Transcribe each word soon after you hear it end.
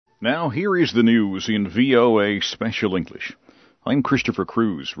Now here is the news in VOA Special English. I'm Christopher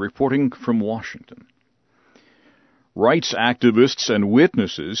Cruz, reporting from Washington. Rights activists and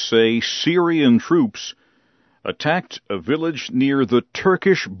witnesses say Syrian troops attacked a village near the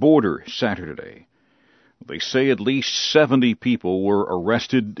Turkish border Saturday. They say at least 70 people were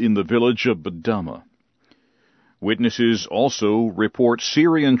arrested in the village of Badama. Witnesses also report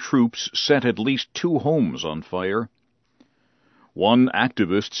Syrian troops set at least 2 homes on fire. One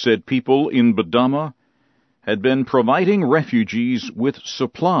activist said people in Badama had been providing refugees with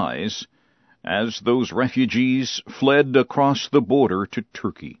supplies as those refugees fled across the border to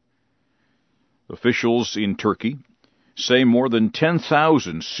Turkey. Officials in Turkey say more than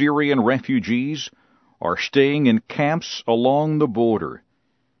 10,000 Syrian refugees are staying in camps along the border.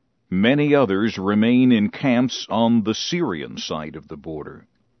 Many others remain in camps on the Syrian side of the border.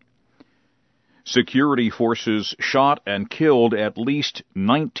 Security forces shot and killed at least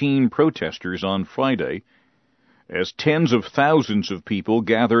 19 protesters on Friday as tens of thousands of people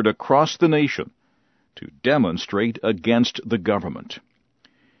gathered across the nation to demonstrate against the government.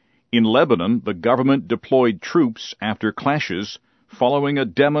 In Lebanon, the government deployed troops after clashes following a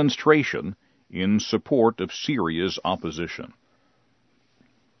demonstration in support of Syria's opposition.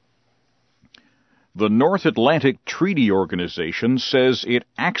 The North Atlantic Treaty Organization says it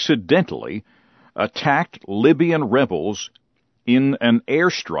accidentally attacked Libyan rebels in an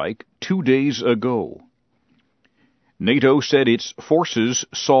airstrike 2 days ago. NATO said its forces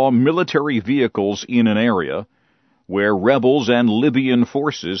saw military vehicles in an area where rebels and Libyan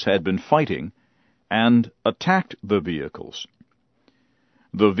forces had been fighting and attacked the vehicles.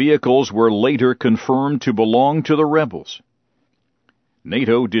 The vehicles were later confirmed to belong to the rebels.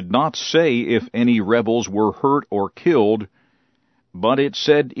 NATO did not say if any rebels were hurt or killed, but it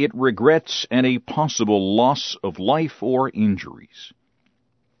said it regrets any possible loss of life or injuries.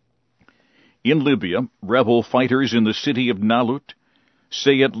 In Libya, rebel fighters in the city of Nalut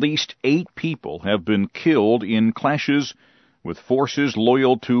say at least 8 people have been killed in clashes with forces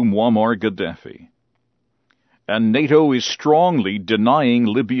loyal to Muammar Gaddafi. And NATO is strongly denying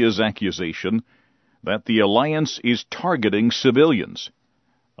Libya's accusation that the alliance is targeting civilians.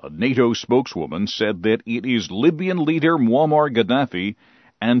 A NATO spokeswoman said that it is Libyan leader Muammar Gaddafi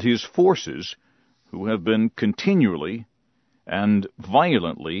and his forces who have been continually and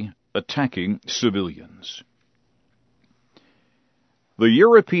violently attacking civilians. The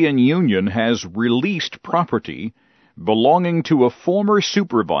European Union has released property belonging to a former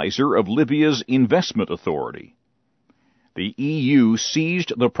supervisor of Libya's investment authority. The EU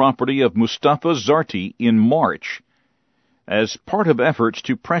seized the property of Mustafa Zarti in March as part of efforts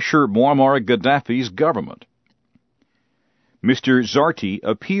to pressure Muammar Gaddafi's government. Mr. Zarti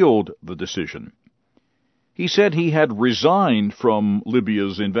appealed the decision. He said he had resigned from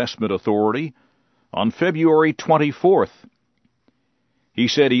Libya's investment authority on February 24th. He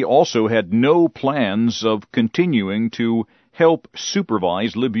said he also had no plans of continuing to help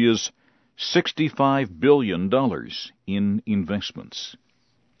supervise Libya's $65 billion in investments.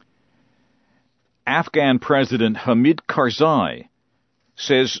 Afghan President Hamid Karzai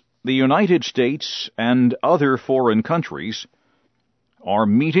says the United States and other foreign countries are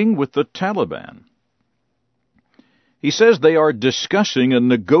meeting with the Taliban. He says they are discussing a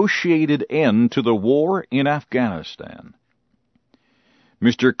negotiated end to the war in Afghanistan.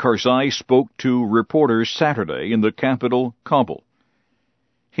 Mr. Karzai spoke to reporters Saturday in the capital, Kabul.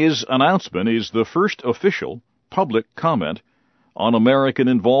 His announcement is the first official public comment on American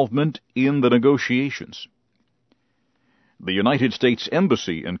involvement in the negotiations. The United States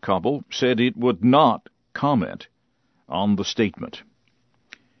Embassy in Kabul said it would not comment on the statement.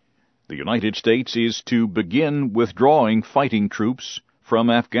 The United States is to begin withdrawing fighting troops from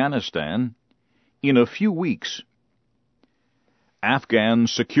Afghanistan in a few weeks. Afghan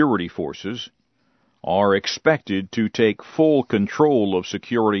security forces are expected to take full control of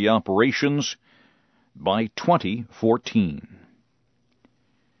security operations by 2014.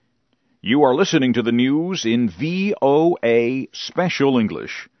 You are listening to the news in VOA Special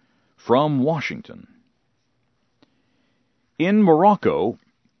English from Washington. In Morocco,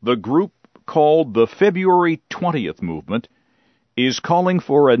 the group called the February 20th Movement is calling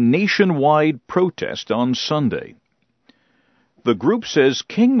for a nationwide protest on Sunday. The group says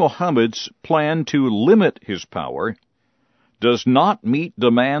King Mohammed's plan to limit his power does not meet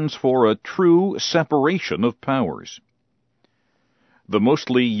demands for a true separation of powers. The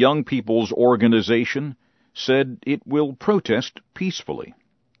mostly young people's organization said it will protest peacefully.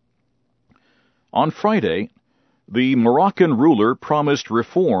 On Friday, the Moroccan ruler promised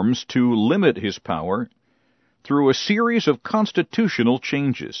reforms to limit his power through a series of constitutional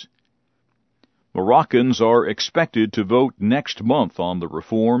changes. Moroccans are expected to vote next month on the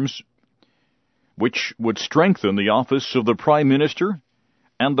reforms, which would strengthen the office of the Prime Minister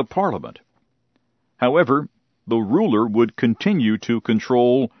and the Parliament. However, the ruler would continue to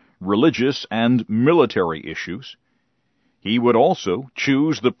control religious and military issues. He would also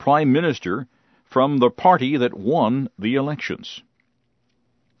choose the Prime Minister from the party that won the elections.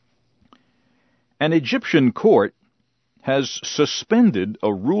 An Egyptian court has suspended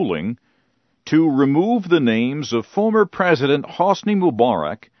a ruling to remove the names of former President Hosni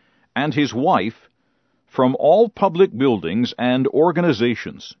Mubarak and his wife from all public buildings and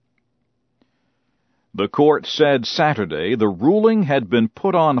organizations. The court said Saturday the ruling had been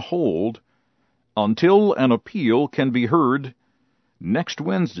put on hold until an appeal can be heard next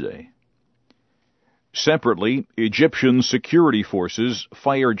Wednesday. Separately, Egyptian security forces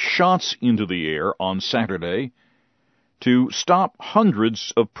fired shots into the air on Saturday to stop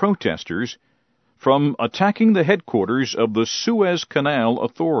hundreds of protesters from attacking the headquarters of the Suez Canal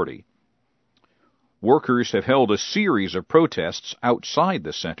Authority. Workers have held a series of protests outside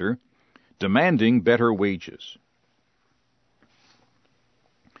the center, demanding better wages.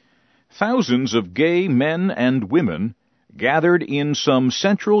 Thousands of gay men and women gathered in some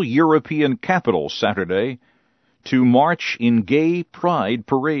Central European capitals Saturday to march in gay pride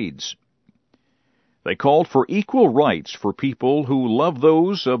parades. They called for equal rights for people who love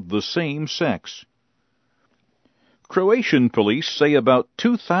those of the same sex. Croatian police say about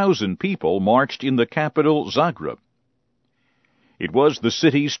 2,000 people marched in the capital Zagreb. It was the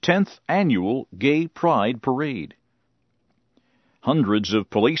city's 10th annual Gay Pride Parade. Hundreds of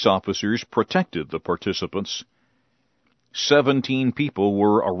police officers protected the participants. 17 people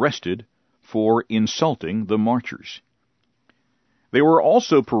were arrested for insulting the marchers. There were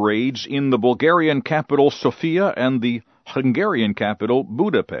also parades in the Bulgarian capital Sofia and the Hungarian capital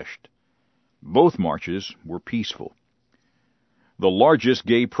Budapest. Both marches were peaceful. The largest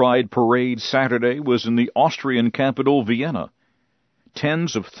gay pride parade Saturday was in the Austrian capital Vienna.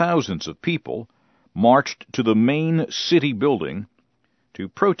 Tens of thousands of people marched to the main city building to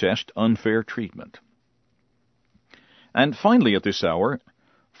protest unfair treatment. And finally at this hour,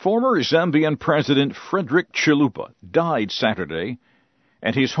 former Zambian President Frederick Chiluba died Saturday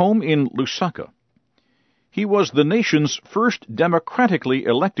at his home in Lusaka. He was the nation's first democratically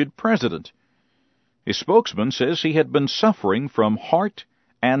elected president. His spokesman says he had been suffering from heart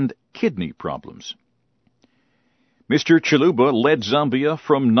and kidney problems. Mr. Chiluba led Zambia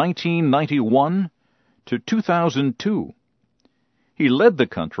from 1991 to 2002. He led the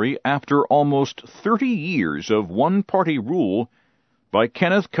country after almost 30 years of one-party rule by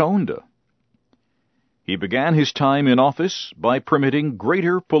Kenneth Kaunda. He began his time in office by permitting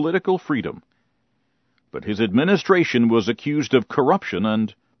greater political freedom, but his administration was accused of corruption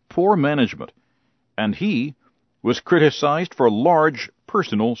and poor management, and he was criticized for large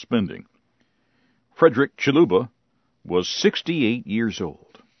personal spending. Frederick Chiluba was 68 years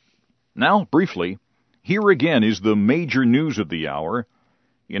old. Now, briefly, here again is the major news of the hour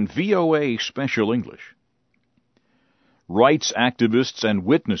in VOA Special English. Rights activists and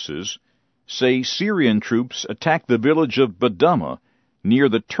witnesses say Syrian troops attacked the village of Badama near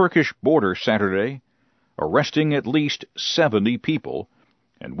the Turkish border Saturday, arresting at least 70 people,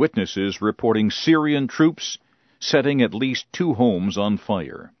 and witnesses reporting Syrian troops setting at least 2 homes on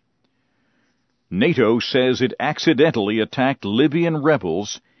fire. NATO says it accidentally attacked Libyan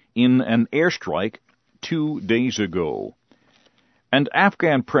rebels in an airstrike 2 days ago. And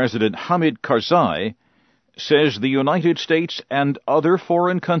Afghan President Hamid Karzai says the United States and other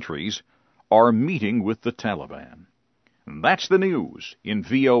foreign countries are meeting with the Taliban. And that's the news in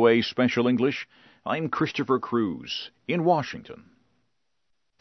VOA Special English. I'm Christopher Cruz in Washington.